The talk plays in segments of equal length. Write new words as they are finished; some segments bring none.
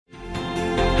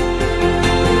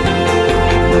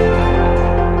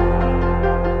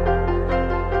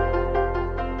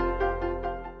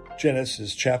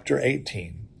Genesis chapter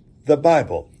 18, the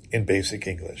Bible in Basic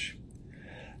English.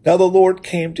 Now the Lord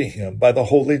came to him by the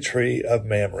holy tree of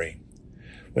Mamre,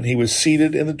 when he was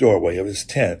seated in the doorway of his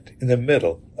tent in the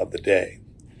middle of the day.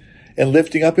 And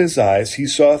lifting up his eyes, he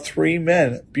saw 3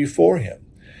 men before him.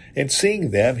 And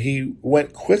seeing them, he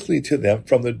went quickly to them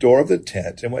from the door of the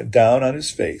tent and went down on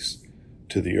his face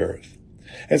to the earth.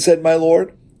 And said, My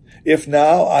Lord, if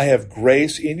now I have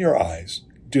grace in your eyes,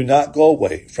 do not go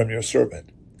away from your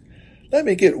servant. Let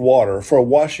me get water for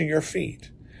washing your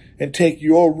feet, and take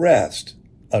your rest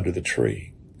under the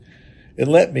tree. And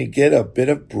let me get a bit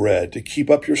of bread to keep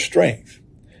up your strength.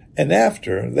 And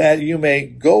after that you may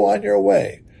go on your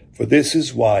way, for this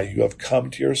is why you have come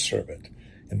to your servant.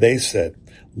 And they said,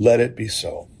 Let it be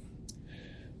so.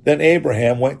 Then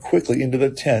Abraham went quickly into the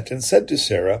tent and said to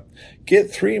Sarah, Get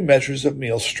 3 measures of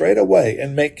meal straight away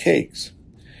and make cakes.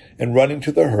 And running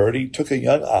to the herd, he took a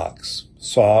young ox,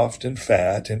 soft and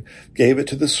fat, and gave it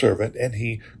to the servant, and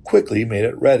he quickly made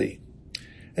it ready.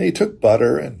 And he took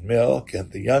butter and milk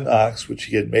and the young ox which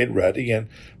he had made ready, and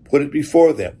put it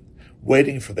before them,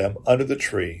 waiting for them under the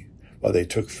tree while they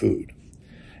took food.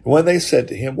 And when they said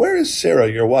to him, Where is Sarah,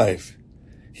 your wife?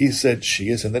 He said, She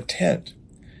is in the tent.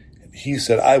 And he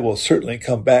said, I will certainly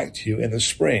come back to you in the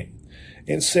spring,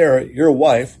 and Sarah, your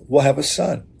wife, will have a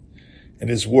son. And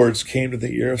his words came to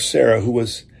the ear of Sarah, who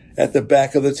was at the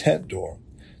back of the tent door.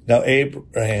 Now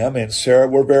Abraham and Sarah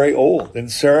were very old,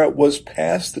 and Sarah was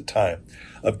past the time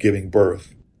of giving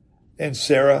birth. And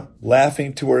Sarah,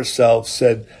 laughing to herself,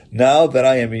 said, Now that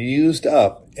I am used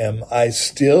up, am I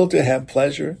still to have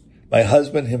pleasure, my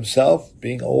husband himself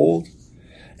being old?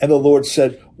 And the Lord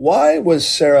said, Why was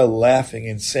Sarah laughing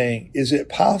and saying, Is it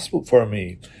possible for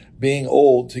me, being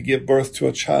old, to give birth to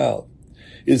a child?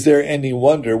 Is there any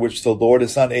wonder which the Lord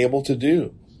is not able to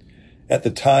do? At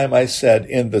the time I said,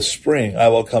 In the spring I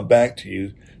will come back to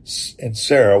you, and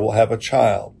Sarah will have a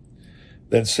child.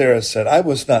 Then Sarah said, I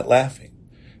was not laughing,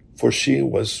 for she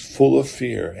was full of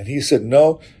fear. And he said,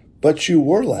 No, but you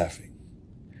were laughing.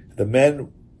 The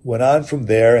men went on from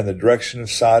there in the direction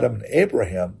of Sodom, and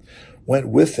Abraham went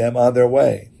with them on their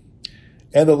way.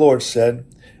 And the Lord said,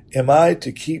 Am I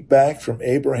to keep back from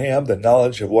Abraham the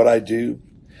knowledge of what I do,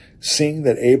 seeing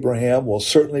that Abraham will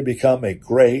certainly become a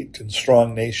great and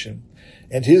strong nation,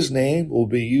 and his name will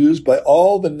be used by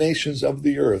all the nations of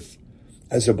the earth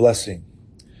as a blessing?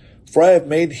 For I have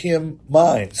made him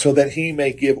mine, so that he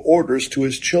may give orders to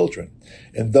his children,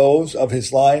 and those of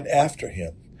his line after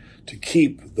him, to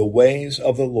keep the ways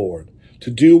of the Lord,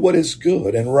 to do what is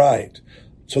good and right,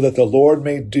 so that the Lord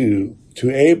may do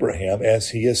to Abraham as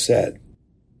he has said.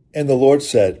 And the Lord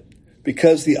said,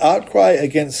 Because the outcry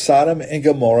against Sodom and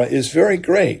Gomorrah is very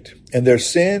great, and their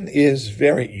sin is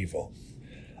very evil,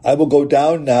 I will go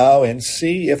down now and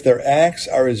see if their acts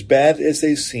are as bad as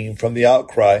they seem from the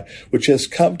outcry which has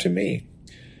come to me.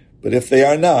 But if they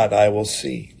are not, I will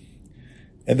see.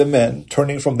 And the men,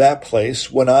 turning from that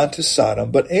place, went on to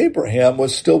Sodom, but Abraham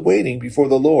was still waiting before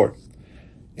the Lord.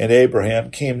 And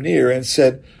Abraham came near and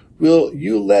said, Will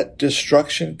you let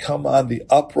destruction come on the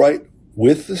upright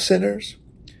with the sinners?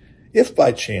 If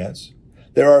by chance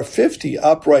there are 50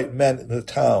 upright men in the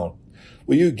town,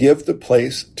 will you give the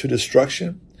place to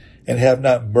destruction and have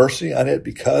not mercy on it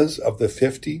because of the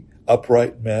 50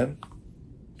 upright men?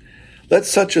 Let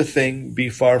such a thing be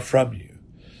far from you,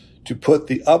 to put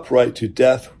the upright to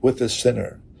death with the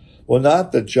sinner. Will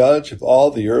not the judge of all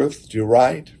the earth do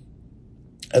right?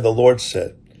 And the Lord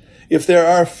said, If there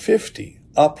are 50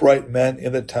 upright men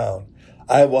in the town,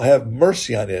 I will have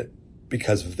mercy on it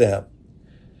because of them.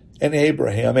 And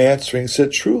Abraham answering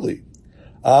said, Truly,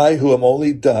 I who am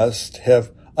only dust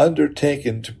have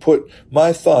undertaken to put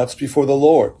my thoughts before the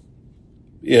Lord.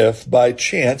 If by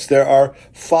chance there are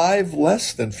 5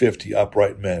 less than 50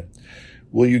 upright men,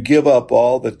 will you give up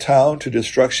all the town to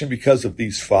destruction because of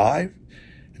these 5?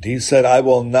 And he said, I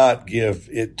will not give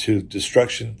it to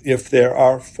destruction if there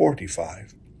are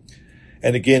 45.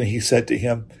 And again he said to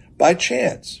him, By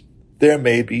chance there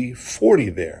may be 40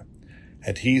 there.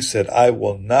 And he said, I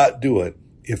will not do it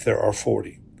if there are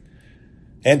 40.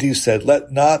 And he said,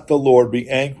 Let not the Lord be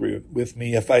angry with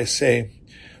me if I say,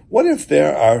 What if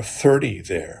there are 30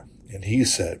 there? And he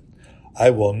said,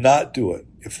 I will not do it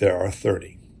if there are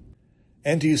 30.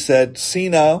 And he said, See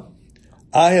now,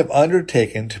 I have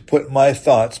undertaken to put my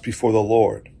thoughts before the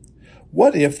Lord.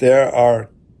 What if there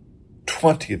are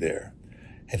 20 there?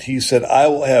 And he said, I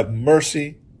will have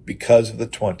mercy because of the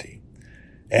 20.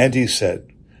 And he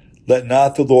said, Let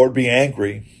not the Lord be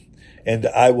angry, and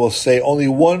I will say only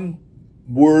one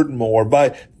word more.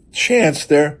 By chance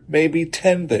there may be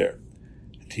 10 there.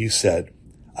 And he said,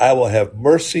 I will have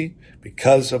mercy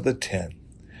because of the 10.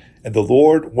 And the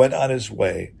Lord went on his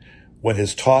way when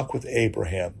his talk with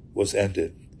Abraham was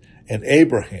ended, and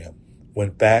Abraham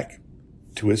went back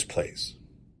to his place.